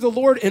going to serve the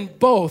Lord in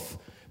both.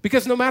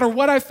 Because no matter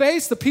what I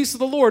face, the peace of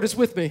the Lord is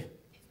with me.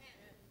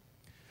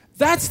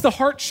 That's the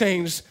heart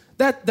change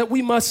that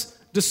we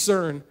must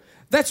discern.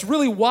 That's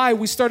really why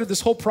we started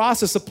this whole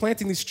process of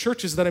planting these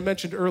churches that I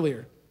mentioned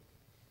earlier.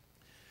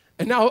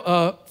 And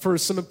now for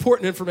some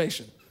important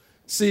information.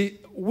 See,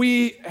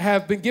 we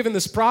have been given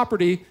this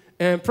property,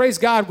 and praise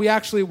God, we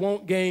actually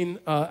won't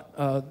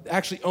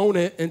actually own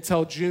it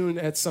until June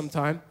at some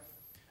time.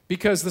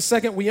 Because the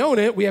second we own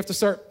it, we have to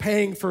start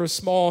paying for a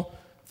small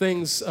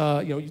things,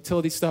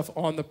 utility stuff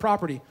on the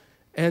property.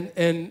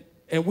 And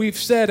we've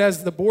said,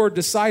 as the board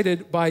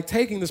decided, by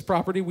taking this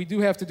property, we do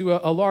have to do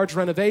a large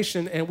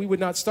renovation, and we would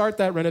not start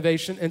that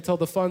renovation until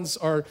the funds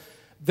are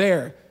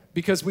there,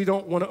 because we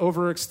don't want to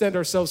overextend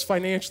ourselves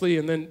financially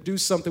and then do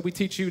something. We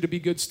teach you to be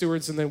good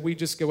stewards, and then we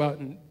just go out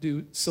and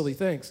do silly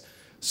things.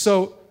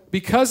 So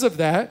because of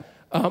that,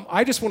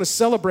 I just want to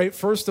celebrate,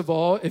 first of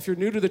all, if you're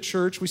new to the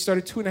church, we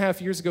started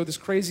 2.5 years ago this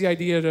crazy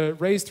idea to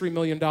raise $3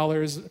 million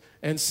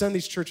and send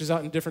these churches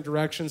out in different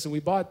directions, and we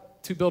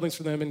bought 2 buildings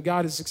for them, and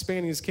God is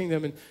expanding his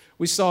kingdom, and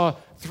we saw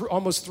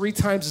almost 3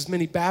 times as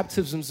many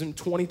baptisms in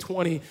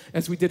 2020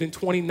 as we did in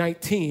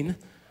 2019,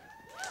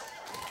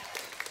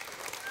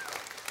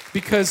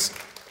 because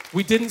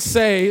we didn't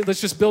say,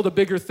 let's just build a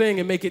bigger thing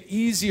and make it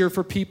easier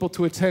for people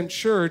to attend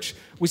church.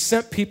 We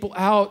sent people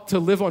out to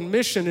live on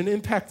mission and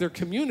impact their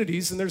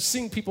communities, and they're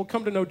seeing people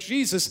come to know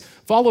Jesus,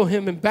 follow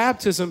him in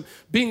baptism,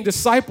 being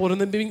discipled, and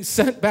then being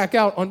sent back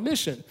out on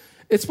mission.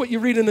 It's what you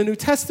read in the New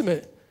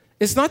Testament.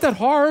 It's not that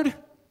hard.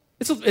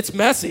 It's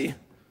messy.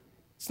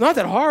 It's not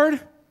that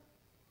hard.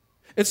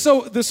 And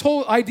so this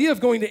whole idea of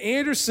going to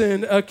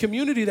Anderson, a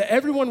community that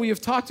everyone we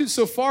have talked to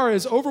so far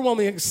is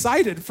overwhelmingly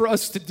excited for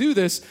us to do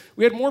this.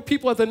 We had more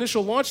people at the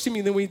initial launch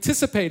team than we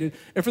anticipated.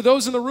 And for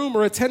those in the room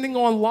or attending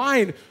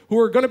online who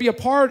are going to be a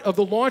part of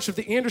the launch of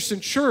the Anderson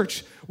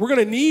Church, we're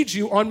going to need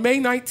you on May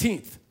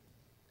 19th.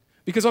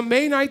 Because on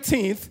May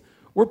 19th,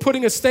 we're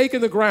putting a stake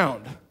in the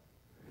ground.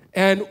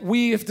 And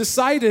we have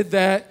decided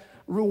that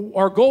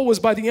our goal was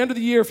by the end of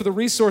the year for the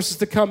resources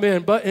to come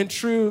in. But in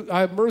true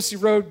Mercy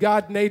Road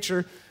God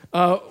nature,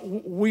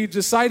 we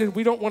decided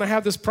we don't want to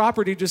have this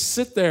property just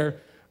sit there.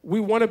 We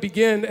want to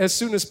begin as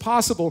soon as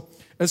possible.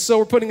 And so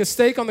we're putting a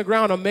stake on the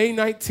ground on May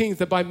 19th,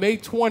 that by May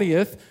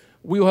 20th,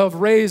 we will have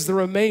raised the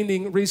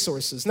remaining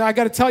resources. Now, I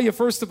got to tell you,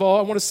 first of all,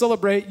 I want to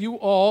celebrate you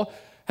all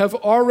have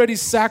already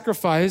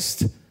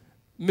sacrificed,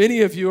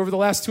 many of you over the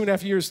last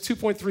 2.5 years,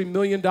 $2.3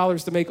 million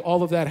to make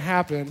all of that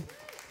happen.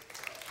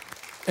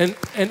 And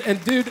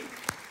dude,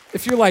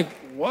 if you're like,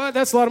 what?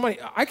 That's a lot of money.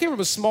 I came from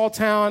a small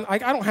town. I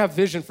don't have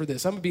vision for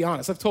this. I'm going to be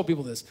honest. I've told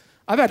people this.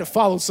 I've had to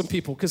follow some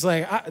people because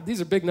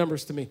these are big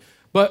numbers to me.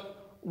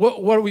 But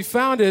what we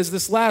found is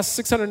this last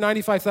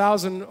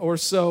 $695,000 or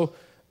so,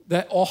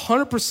 that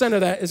 100%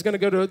 of that is going to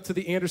go to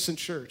the Anderson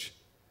Church.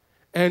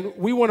 And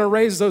we want to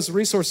raise those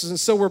resources. And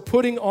so we're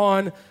putting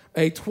on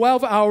a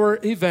 12-hour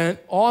event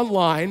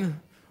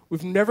online.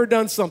 We've never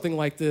done something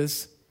like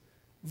this.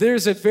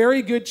 There's a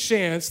very good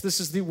chance this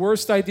is the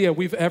worst idea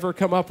we've ever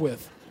come up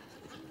with.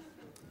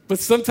 But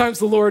sometimes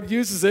the Lord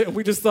uses it, and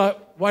we just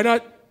thought, why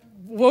not?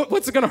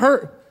 What's it going to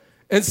hurt?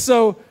 And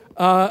so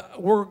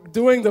we're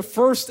doing the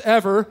first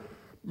ever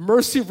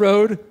Mercy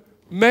Road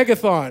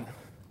Megathon.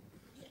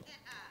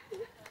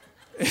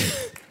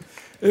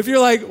 If you're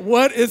like,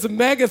 what is a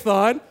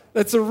megathon?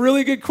 That's a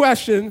really good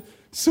question.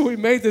 So we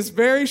made this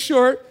very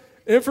short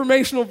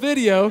informational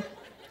video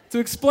to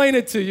explain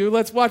it to you.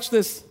 Let's watch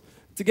this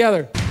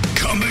together.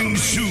 Coming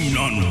soon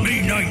on May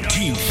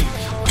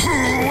 19th.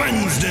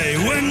 Wednesday.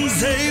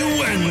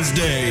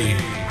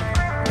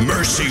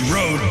 Mercy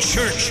Road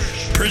Church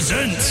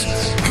presents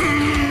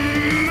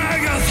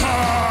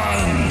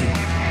Megathon.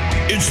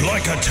 It's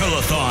like a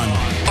telethon,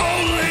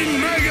 only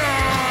mega.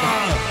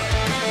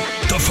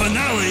 The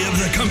finale of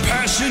the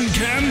Compassion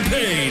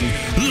Campaign,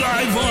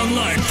 live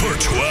online for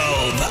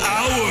 12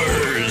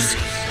 hours.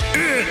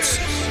 It's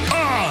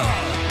a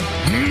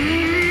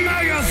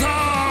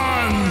Megathon.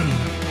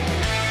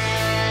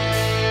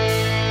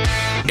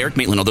 Eric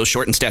Maitland, although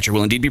short in stature,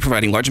 will indeed be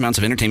providing large amounts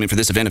of entertainment for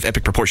this event of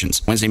epic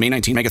proportions. Wednesday, May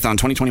 19, Megathon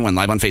 2021,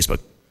 live on Facebook.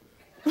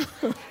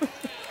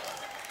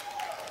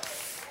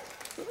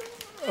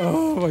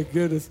 Oh my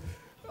goodness.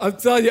 I'm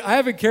telling you, I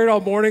haven't cared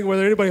all morning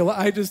whether anybody,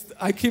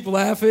 I keep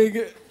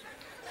laughing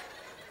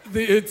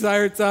the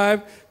entire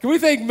time. Can we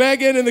thank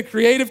Megan and the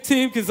creative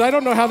team? Because I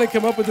don't know how they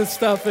come up with this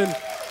stuff. And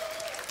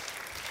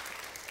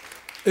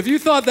if you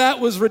thought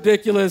that was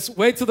ridiculous,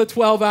 wait till the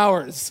 12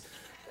 hours.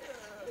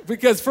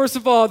 Because first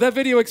of all, that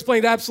video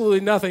explained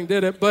absolutely nothing,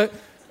 did it? But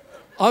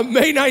on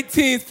May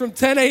 19th from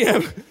 10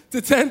 a.m.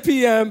 to 10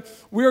 p.m.,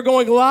 we are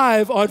going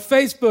live on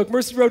Facebook,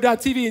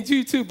 mercyroad.tv, and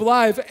YouTube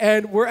Live,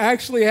 and we're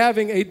actually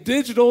having a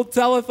digital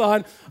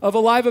telethon of a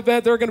live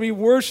event. There are going to be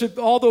worship,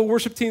 all the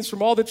worship teams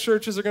from all the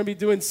churches are going to be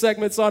doing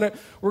segments on it.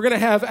 We're going to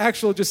have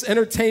actual just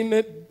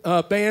entertainment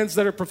bands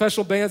that are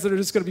professional bands that are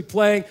just going to be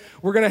playing.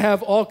 We're going to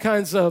have all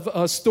kinds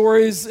of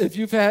stories. If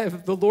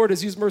the Lord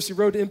has used Mercy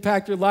Road to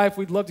impact your life,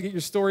 we'd love to get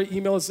your story.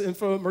 Email us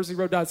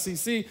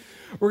info@mercyroad.cc.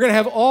 We're going to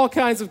have all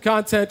kinds of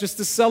content just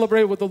to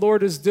celebrate what the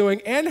Lord is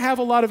doing and have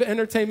a lot of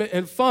entertainment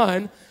and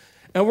fun.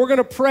 And we're going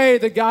to pray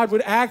that God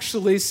would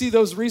actually see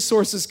those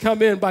resources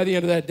come in by the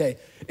end of that day.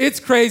 It's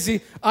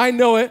crazy. I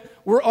know it.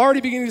 We're already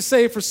beginning to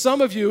say for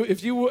some of you,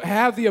 if you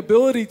have the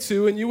ability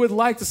to and you would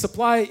like to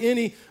supply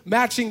any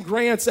matching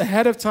grants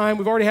ahead of time,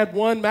 we've already had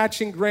one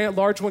matching grant,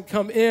 large one,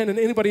 come in, and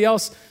anybody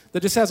else that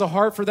just has a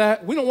heart for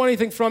that, we don't want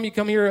anything from you.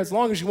 Come here as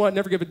long as you want,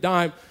 never give a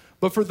dime.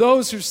 But for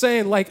those who are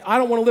saying, like, I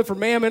don't want to live for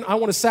mammon, I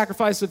want to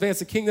sacrifice to advance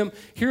the kingdom,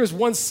 here is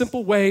one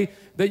simple way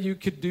that you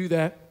could do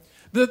that.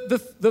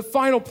 The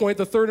final point,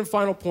 the third and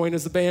final point,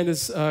 as the band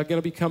is going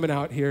to be coming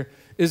out here,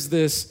 is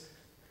this,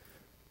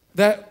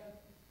 that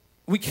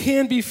we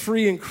can be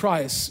free in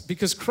Christ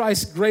because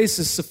Christ's grace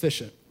is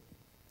sufficient.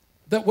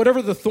 That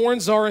whatever the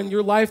thorns are in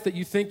your life that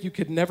you think you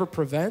could never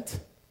prevent,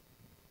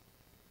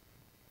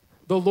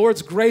 the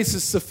Lord's grace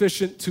is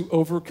sufficient to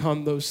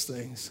overcome those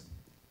things.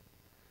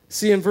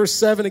 See, in verse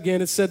 7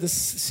 again, it said the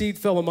seed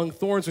fell among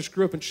thorns which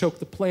grew up and choked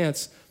the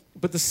plants.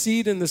 But the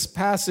seed in this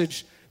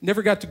passage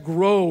never got to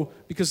grow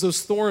because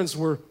those thorns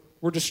were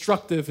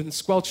destructive and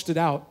squelched it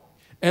out.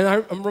 And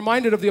I'm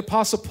reminded of the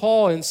Apostle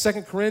Paul in 2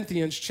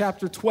 Corinthians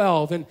chapter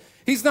 12. And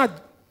he's not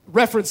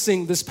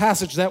referencing this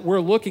passage that we're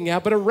looking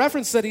at, but a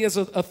reference that he has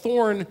a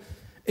thorn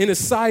in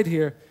his side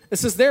here. It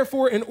says,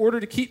 therefore, in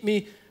order to keep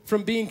me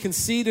from being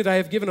conceited,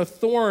 I've been given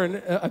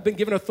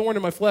a thorn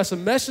in my flesh, a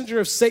messenger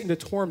of Satan to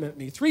torment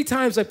me. 3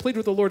 times I pleaded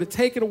with the Lord to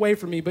take it away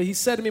from me, but he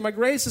said to me, my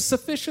grace is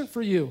sufficient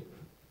for you,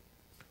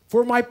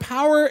 for my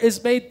power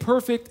is made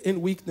perfect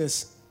in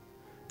weakness.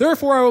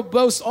 Therefore, I will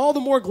boast all the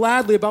more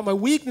gladly about my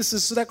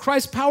weaknesses so that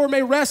Christ's power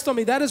may rest on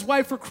me. That is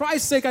why, for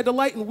Christ's sake, I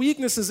delight in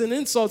weaknesses and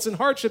insults and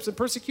hardships and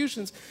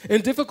persecutions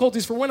and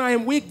difficulties, for when I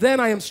am weak, then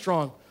I am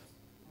strong.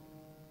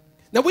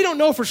 Now, we don't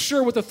know for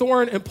sure what the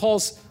thorn in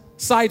Paul's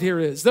side here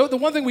is. The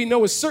one thing we know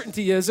with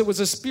certainty is it was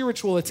a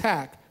spiritual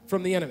attack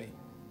from the enemy.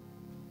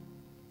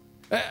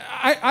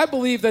 I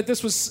believe that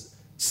this was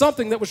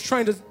something that was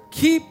trying to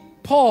keep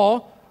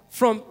Paul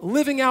from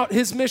living out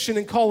his mission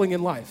and calling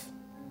in life.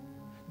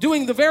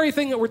 doing the very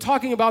thing that we're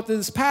talking about in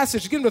this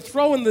passage, get him to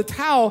throw in the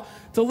towel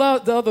to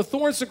let the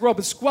thorns to grow up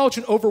and squelch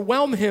and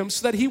overwhelm him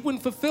so that he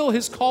wouldn't fulfill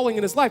his calling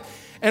in his life.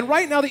 And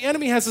right now the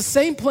enemy has the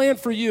same plan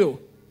for you.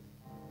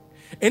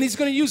 And he's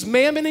going to use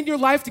mammon in your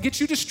life to get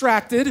you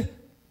distracted.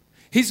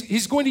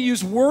 He's going to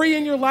use worry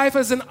in your life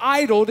as an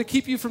idol to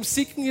keep you from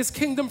seeking his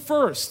kingdom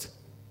first.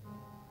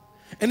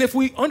 And if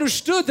we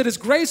understood that his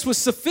grace was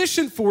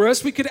sufficient for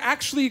us, we could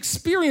actually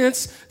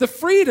experience the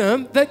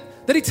freedom that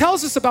he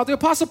tells us about. The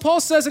Apostle Paul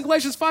says in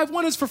Galatians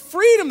 5:1, "It's for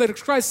freedom that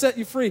Christ set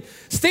you free.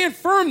 Stand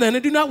firm then,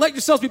 and do not let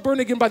yourselves be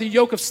burned again by the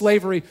yoke of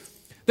slavery."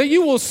 That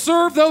you will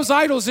serve those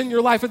idols in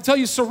your life until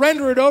you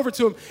surrender it over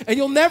to him, and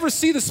you'll never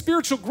see the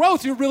spiritual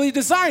growth you're really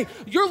desiring.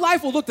 Your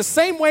life will look the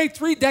same way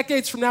 3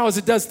 decades from now as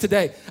it does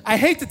today. I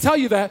hate to tell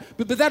you that,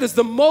 but that is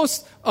the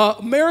most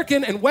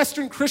American and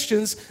Western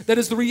Christians, that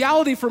is the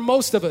reality for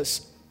most of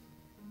us.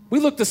 We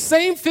look the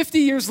same 50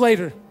 years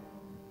later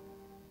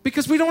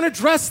because we don't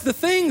address the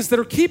things that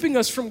are keeping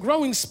us from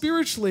growing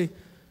spiritually.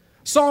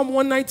 Psalm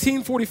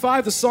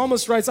 119:45, the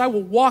psalmist writes, "I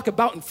will walk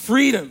about in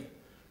freedom,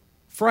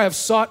 for I have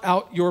sought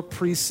out your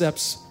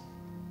precepts."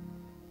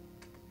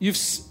 You've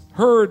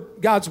heard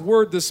God's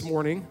word this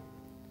morning,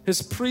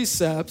 his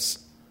precepts.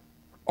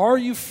 Are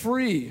you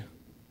free?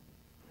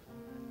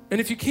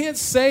 And if you can't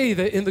say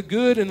that in the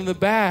good and in the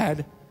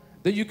bad,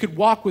 that you could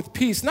walk with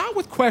peace, not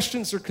with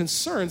questions or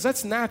concerns,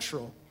 that's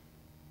natural.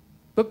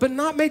 But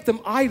not make them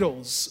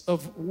idols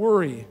of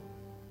worry,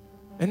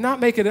 and not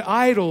make it an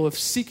idol of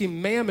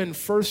seeking mammon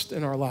first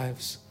in our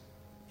lives.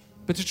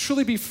 But to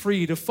truly be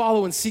free, to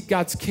follow and seek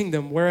God's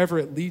kingdom wherever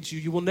it leads you.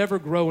 You will never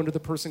grow into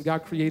the person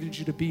God created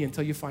you to be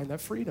until you find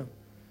that freedom.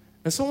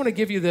 And so I want to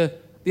give you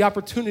the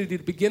opportunity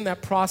to begin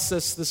that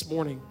process this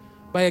morning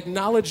by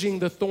acknowledging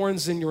the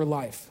thorns in your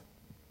life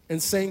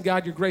and saying,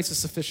 "God, your grace is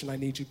sufficient. I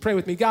need you." Pray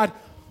with me. God,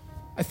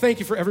 I thank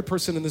you for every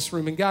person in this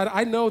room. And God,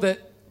 I know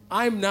that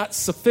I'm not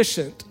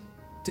sufficient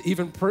to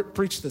even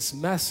preach this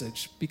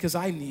message because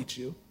I need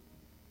you.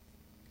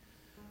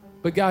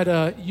 But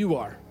God, you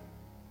are.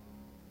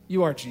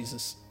 You are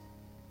Jesus.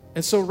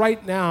 And so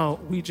right now,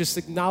 we just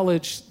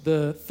acknowledge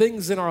the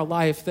things in our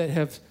life that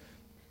have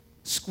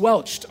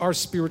squelched our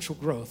spiritual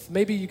growth.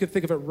 Maybe you could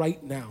think of it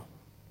right now.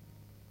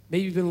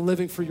 Maybe you've been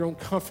living for your own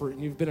comfort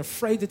and you've been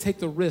afraid to take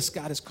the risk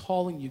God is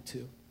calling you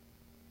to.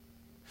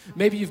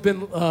 Maybe you've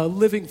been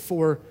living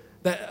for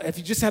that if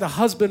you just had a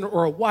husband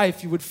or a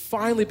wife, you would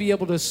finally be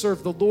able to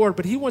serve the Lord,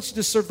 but he wants you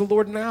to serve the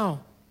Lord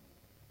now.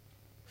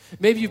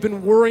 Maybe you've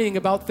been worrying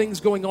about things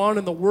going on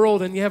in the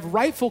world and you have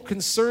rightful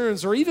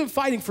concerns or even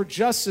fighting for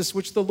justice,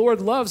 which the Lord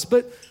loves,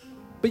 but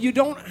you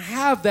don't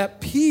have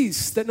that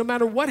peace that no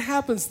matter what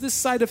happens this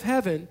side of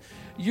heaven,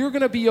 you're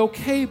going to be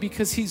okay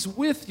because he's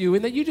with you,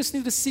 and that you just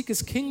need to seek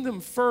his kingdom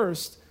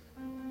first.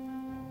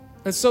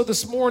 And so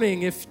this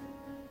morning, if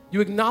you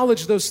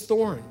acknowledge those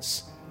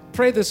thorns,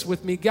 pray this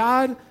with me.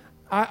 God,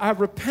 I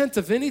repent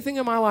of anything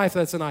in my life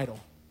that's an idol.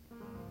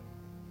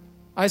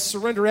 I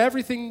surrender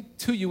everything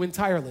to you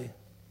entirely.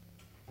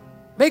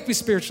 Make me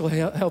spiritually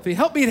healthy.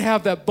 Help me to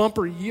have that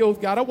bumper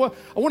yield, God. I want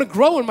to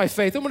grow in my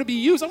faith. I want to be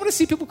used. I want to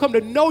see people come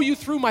to know you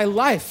through my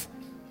life.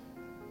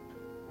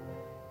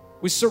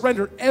 We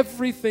surrender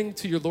everything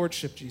to your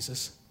lordship,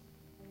 Jesus.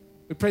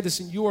 We pray this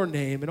in your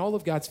name, and all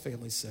of God's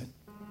family said,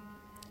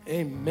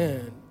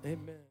 amen.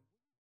 Amen.